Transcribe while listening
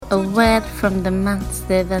A word from the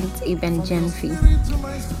manservant Ibn Genfi.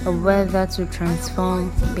 A word that will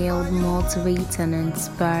transform, build, motivate, and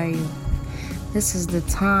inspire you. This is the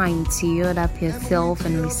time to yield up yourself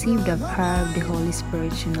and receive the power of the Holy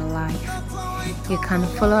Spirit in your life. You can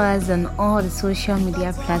follow us on all the social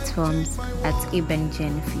media platforms at Ibn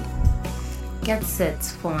Genfi. Get set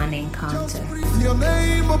for an encounter. Your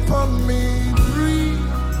name upon me, breathe.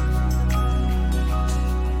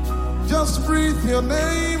 Just breathe your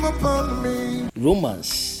name upon me.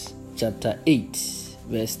 Romans chapter 8,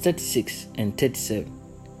 verse 36 and 37.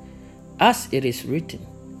 As it is written,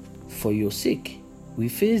 for your sake we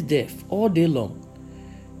face death all day long.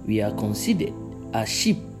 We are considered as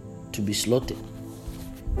sheep to be slaughtered.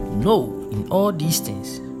 No, in all these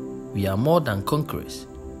things we are more than conquerors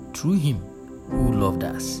through him who loved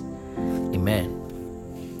us. Amen.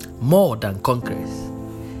 More than conquerors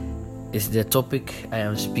is the topic I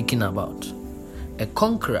am speaking about. A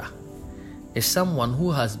conqueror is someone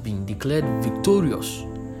who has been declared victorious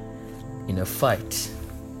in a fight,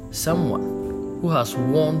 someone who has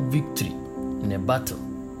won victory in a battle.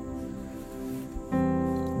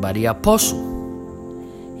 But the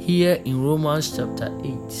apostle here in Romans chapter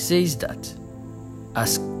 8 says that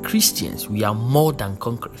as Christians we are more than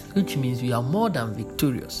conquerors, which means we are more than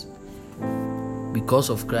victorious because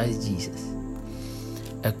of Christ Jesus.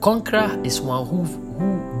 A conqueror is one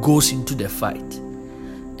who goes into the fight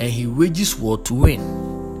and he wages war to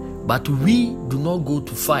win. But we do not go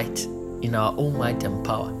to fight in our own might and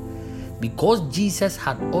power, because Jesus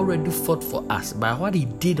had already fought for us by what he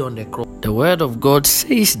did on the cross. The word of God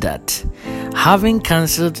says that having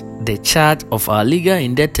cancelled the charge of our legal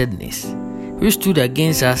indebtedness, which stood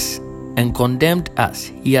against us and condemned us,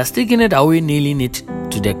 he has taken it away, nailing it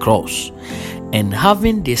to the cross. And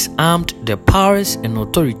having disarmed the powers and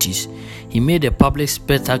authorities, he made a public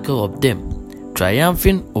spectacle of them,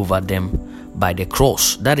 triumphing over them by the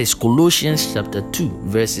cross. That is Colossians chapter 2,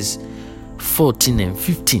 verses 14 and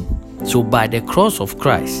 15. So by the cross of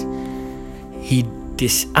Christ, he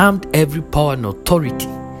disarmed every power and authority,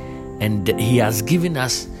 and he has given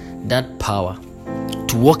us that power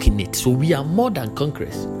to walk in it. So we are more than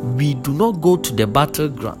conquerors. We do not go to the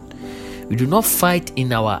battleground. We do not fight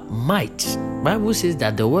in our might. Bible says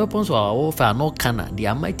that the weapons of our warfare are not carnal, they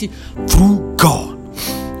are mighty through God.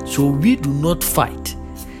 So we do not fight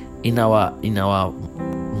in our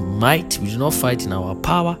might, we do not fight in our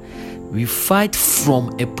power. We fight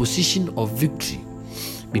from a position of victory,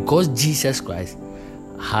 because Jesus Christ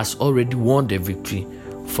has already won the victory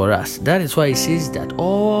for us. That is why he says that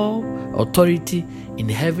all authority in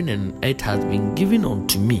heaven and earth has been given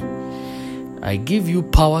unto me. I give you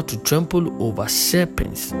power to trample over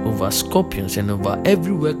serpents, over scorpions, and over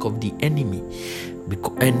every work of the enemy,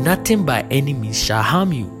 and nothing by any means shall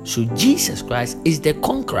harm you. So Jesus Christ is the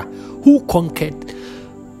conqueror who conquered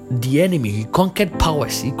the enemy. He conquered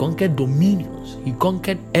powers, he conquered dominions, he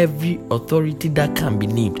conquered every authority that can be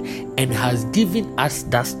named, and has given us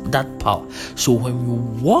that power. So when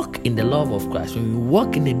we walk in the love of Christ, when we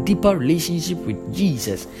walk in a deeper relationship with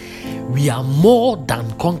Jesus, we are more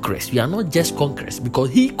than conquerors. We are not just conquerors, because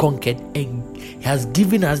he conquered and he has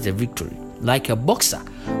given us the victory. Like a boxer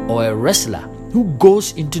or a wrestler who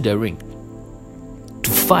goes into the ring to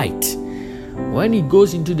fight. When he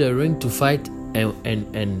goes into the ring to fight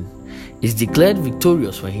and is declared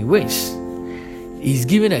victorious, when he wins, he's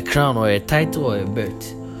given a crown or a title or a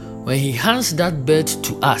belt. When he hands that belt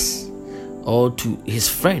to us or to his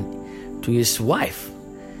friend, to his wife,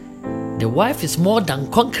 the wife is more than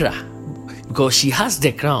conqueror, because she has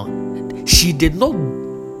the crown. She did not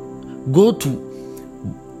go to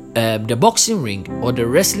the boxing ring or the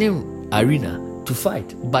wrestling arena to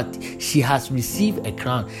fight, but she has received a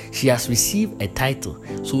crown, she has received a title.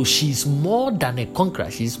 So she's more than a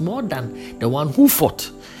conqueror, she's more than the one who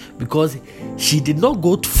fought, because she did not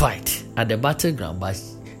go to fight at the battleground, but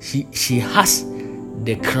she has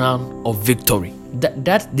the crown of victory.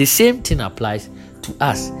 That the same thing applies to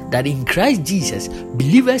us, that in Christ Jesus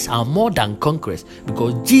believers are more than conquerors,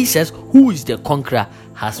 because Jesus, who is the conqueror,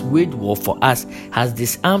 has waged war for us, has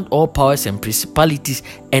disarmed all powers and principalities,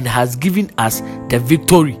 and has given us the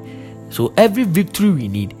victory. So every victory we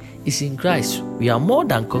need is in Christ. We are more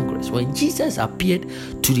than conquerors. When Jesus appeared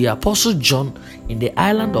to the apostle John in the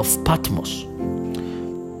island of Patmos,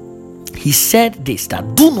 he said this,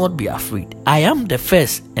 that do not be afraid. I am the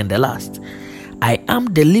first and the last. I am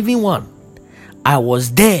the living one. I was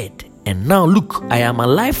dead, and now look, I am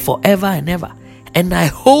alive forever and ever, and I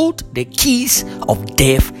hold the keys of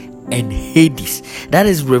death and Hades. That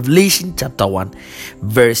is Revelation chapter 1,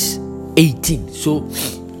 verse 18. So,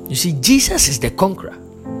 you see, Jesus is the conqueror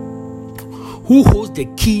who holds the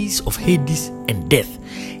keys of Hades and death.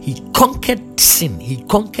 He conquered sin, he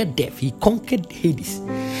conquered death, he conquered Hades,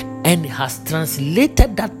 and has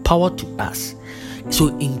translated that power to us. So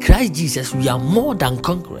in Christ Jesus, we are more than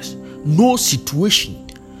conquerors. No situation,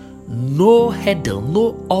 no hurdle,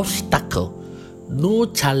 no obstacle, no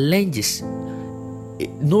challenge is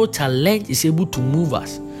able to move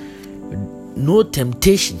us. No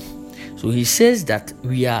temptation. So he says that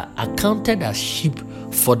we are accounted as sheep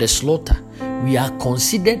for the slaughter. We are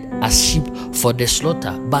considered as sheep for the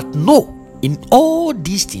slaughter. But no, in all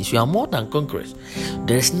these things, we are more than conquerors.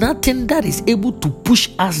 There is nothing that is able to push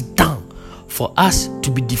us down for us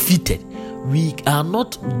to be defeated. We are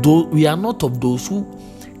not of those who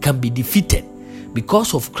can be defeated.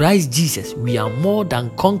 Because of Christ Jesus, we are more than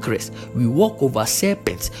conquerors. We walk over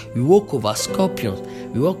serpents, we walk over scorpions,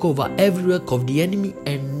 we walk over every work of the enemy,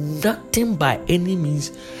 and nothing by any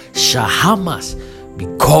means shall harm us.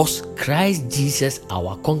 Because Christ Jesus,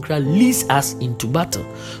 our conqueror, leads us into battle.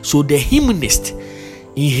 So the hymnist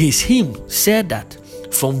in his hymn said that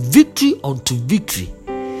from victory unto victory,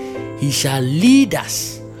 he shall lead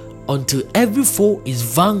us until every foe is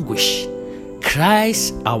vanquished.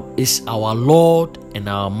 Christ is our Lord and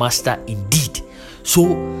our Master indeed. So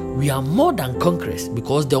we are more than conquerors,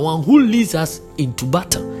 because the one who leads us into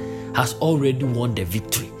battle has already won the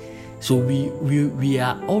victory. So we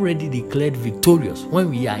are already declared victorious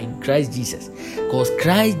when we are in Christ Jesus, because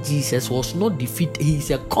Christ Jesus was not defeated. He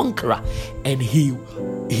is a conqueror, and he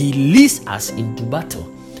leads us into battle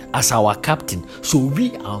as our captain. So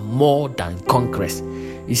we are more than conquerors.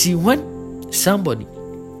 You see, when somebody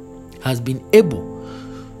has been able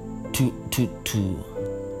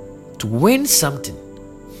to win something,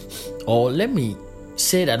 or let me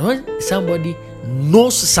say that when somebody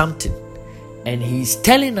knows something and he is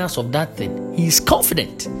telling us of that thing, he is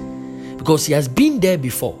confident because he has been there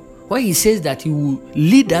before. When he says that he will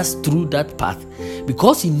lead us through that path,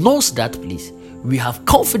 because he knows that place, we have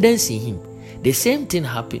confidence in him. The same thing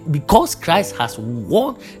happened because Christ has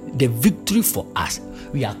won the victory for us.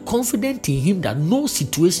 We are confident in him that no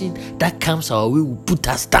situation that comes our way will put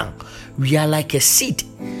us down. We are like a seed.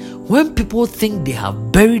 When people think they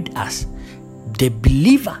have buried us, the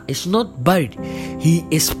believer is not buried. He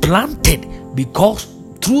is planted, because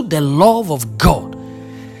through the love of God,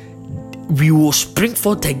 we will spring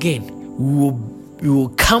forth again. We will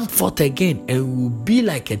come forth again, and we will be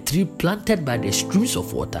like a tree planted by the streams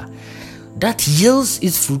of water that yields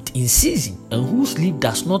its fruit in season, and whose leaf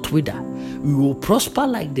does not wither. We will prosper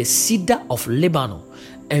like the cedar of Lebanon,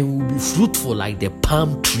 and will be fruitful like the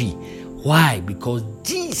palm tree. Why? Because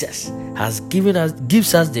Jesus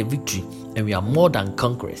gives us the victory, and we are more than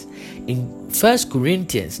conquerors. In 1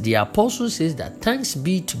 Corinthians, the apostle says that thanks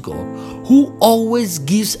be to God, who always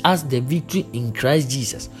gives us the victory in Christ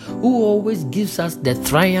Jesus, who always gives us the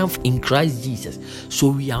triumph in Christ Jesus. So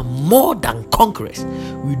we are more than conquerors.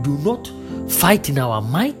 We do not fight in our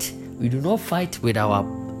might, we do not fight with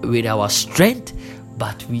our strength,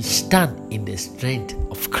 but we stand in the strength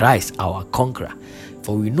of Christ, our conqueror.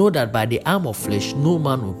 For we know that by the arm of flesh no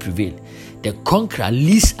man will prevail. The conqueror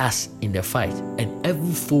leads us in the fight, and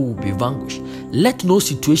every foe will be vanquished. Let no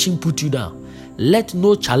situation put you down. Let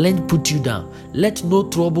no challenge put you down. Let no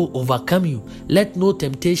trouble overcome you. Let no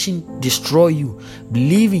temptation destroy you.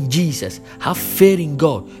 Believe in Jesus. Have faith in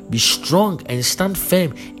God. Be strong and stand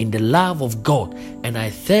firm in the love of God. And I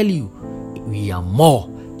tell you, we are more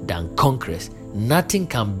than conquerors. Nothing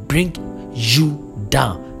can bring you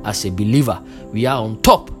down as a believer. We are on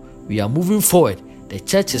top. We are moving forward. The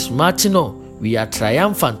church is marching on. We are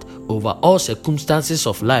triumphant over all circumstances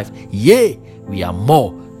of life. Yea, we are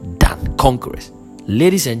more than conquerors.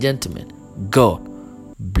 Ladies and gentlemen, God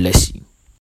bless you.